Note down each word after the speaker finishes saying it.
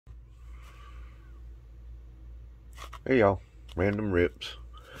Hey y'all, random rips.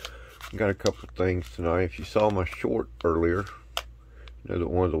 Got a couple things tonight. If you saw my short earlier, you know that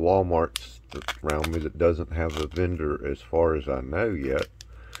one of the Walmarts around me that doesn't have a vendor as far as I know yet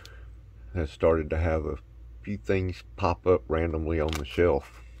has started to have a few things pop up randomly on the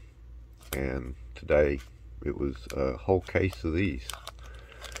shelf. And today it was a whole case of these.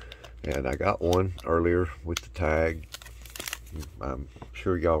 And I got one earlier with the tag. I'm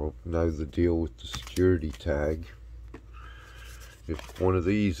sure y'all know the deal with the security tag. If one of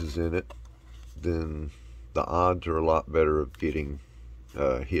these is in it, then the odds are a lot better of getting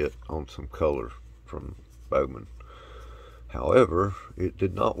hit on some color from Bowman. However, it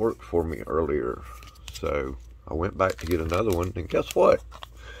did not work for me earlier, so I went back to get another one, and guess what?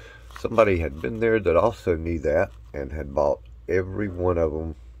 Somebody had been there that also knew that and had bought every one of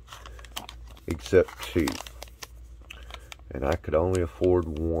them except two, and I could only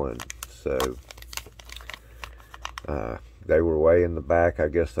afford one, so they were way in the back. I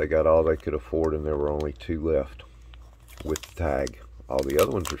guess they got all they could afford, and there were only two left with the tag. All the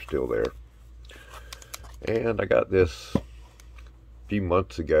other ones are still there. And I got this a few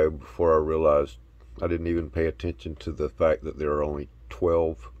months ago before I realized I didn't even pay attention to the fact that there are only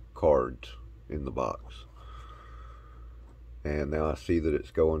 12 cards in the box. And now I see that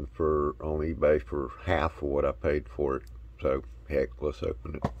it's going for on eBay for half of what I paid for it. So heck, let's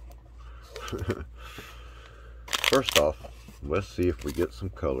open it. First off, let's see if we get some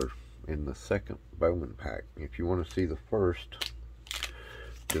color in the second Bowman pack. If you want to see the first,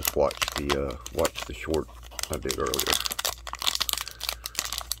 just watch the short I did earlier.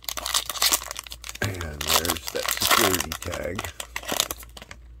 And there's that security tag.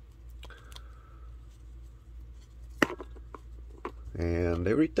 And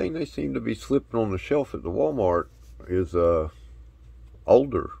everything they seem to be slipping on the shelf at the Walmart is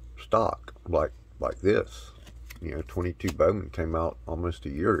older stock, like this. You know, 22 Bowman came out almost a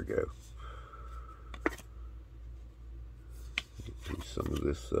year ago. See some of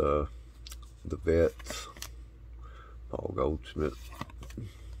this, the Vets, Paul Goldsmith,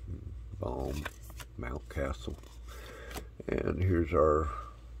 Bowman, Mountcastle. And here's our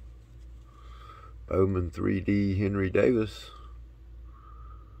Bowman 3D Henry Davis.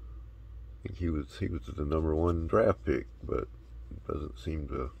 I think he was the #1 draft pick, but it doesn't seem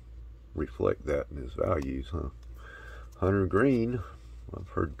to reflect that in his values, huh? Hunter Green, I've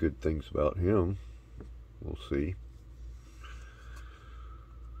heard good things about him. We'll see.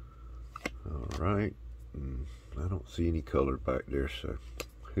 Alright, I don't see any color back there, so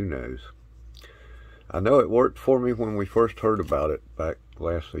who knows. I know it worked for me when we first heard about it back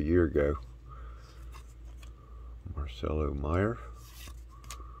a year ago. Marcelo Meyer.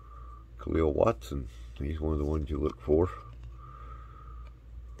 Khalil Watson, he's one of the ones you look for.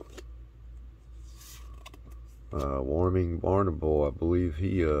 Warming Barnable, I believe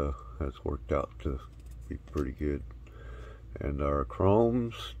he has worked out to be pretty good. And our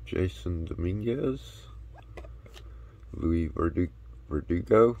Chromes, Jason Dominguez, Louis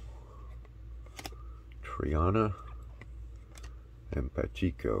Verdugo, Triana, and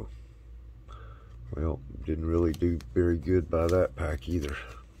Pacheco. Well, didn't really do very good by that pack either.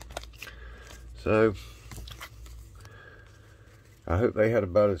 So, I hope they had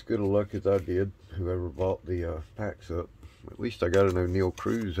about as good a luck as I did, whoever bought the packs up. At least I got an O'Neal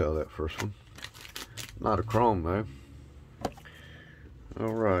Cruz out of that first one. Not a chrome, though.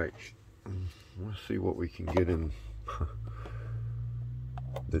 Alright, let's see what we can get in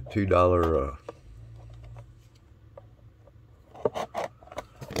the $2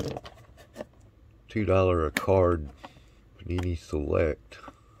 $2 a card Panini Select.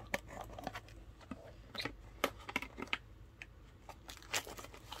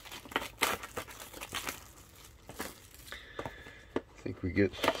 I think we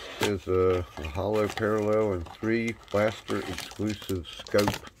get, says a hollow parallel and 3 Blaster exclusive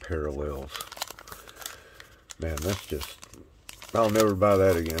scope parallels. Man, that's just, I'll never buy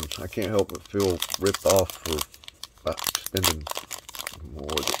that again. I can't help but feel ripped off for spending more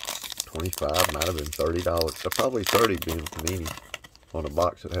than 25, might have been $30. Probably 30 being Panini on a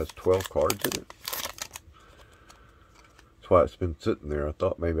box that has 12 cards in it. That's why it's been sitting there. I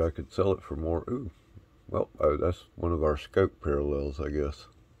thought maybe I could sell it for more. Ooh. Well, oh, that's one of our scope parallels, I guess.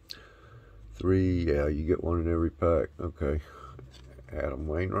 3, yeah, you get one in every pack. Okay. Adam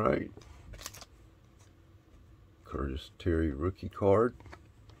Wainwright. Curtis Terry rookie card.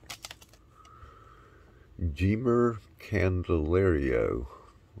 Jemer Candelario.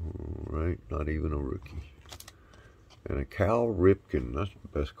 Alright, not even a rookie. And a Cal Ripken. That's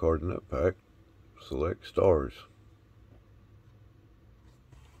the best card in that pack. Select Stars.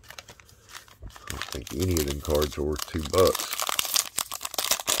 I don't think think any of them cards are worth $2.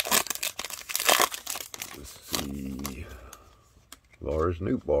 Let's see. Lars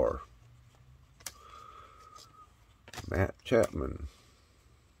Newbar. Matt Chapman.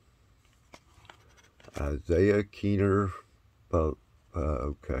 Isaiah Keener.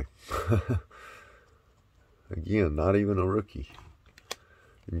 Okay. Again, not even a rookie.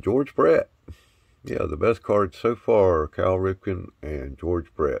 And George Brett. Yeah, the best cards so far are Cal Ripken and George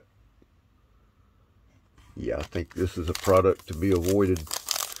Brett. Yeah, I think this is a product to be avoided.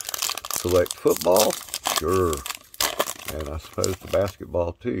 Select football? Sure. And I suppose the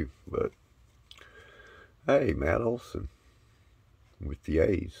basketball too. But, hey, Matt Olson with the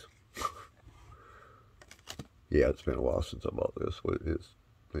A's. Yeah, it's been a while since I bought this. What is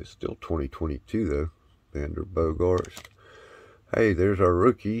it's still 2022 though. Vander Bogarst. Hey, there's our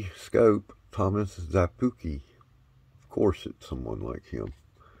rookie scope, Thomas Zapuki. Of course, it's someone like him.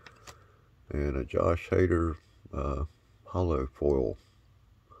 And a Josh Hader hollow foil.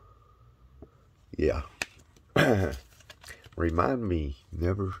 Yeah. Remind me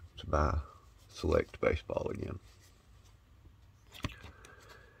never to buy Select Baseball again.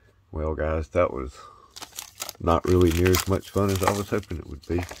 Well, guys, that was not really near as much fun as I was hoping it would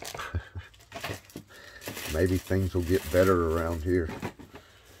be. Maybe things will get better around here.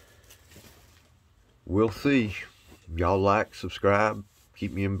 We'll see. Y'all like, subscribe,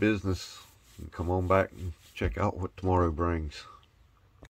 keep me in business, and come on back and check out what tomorrow brings.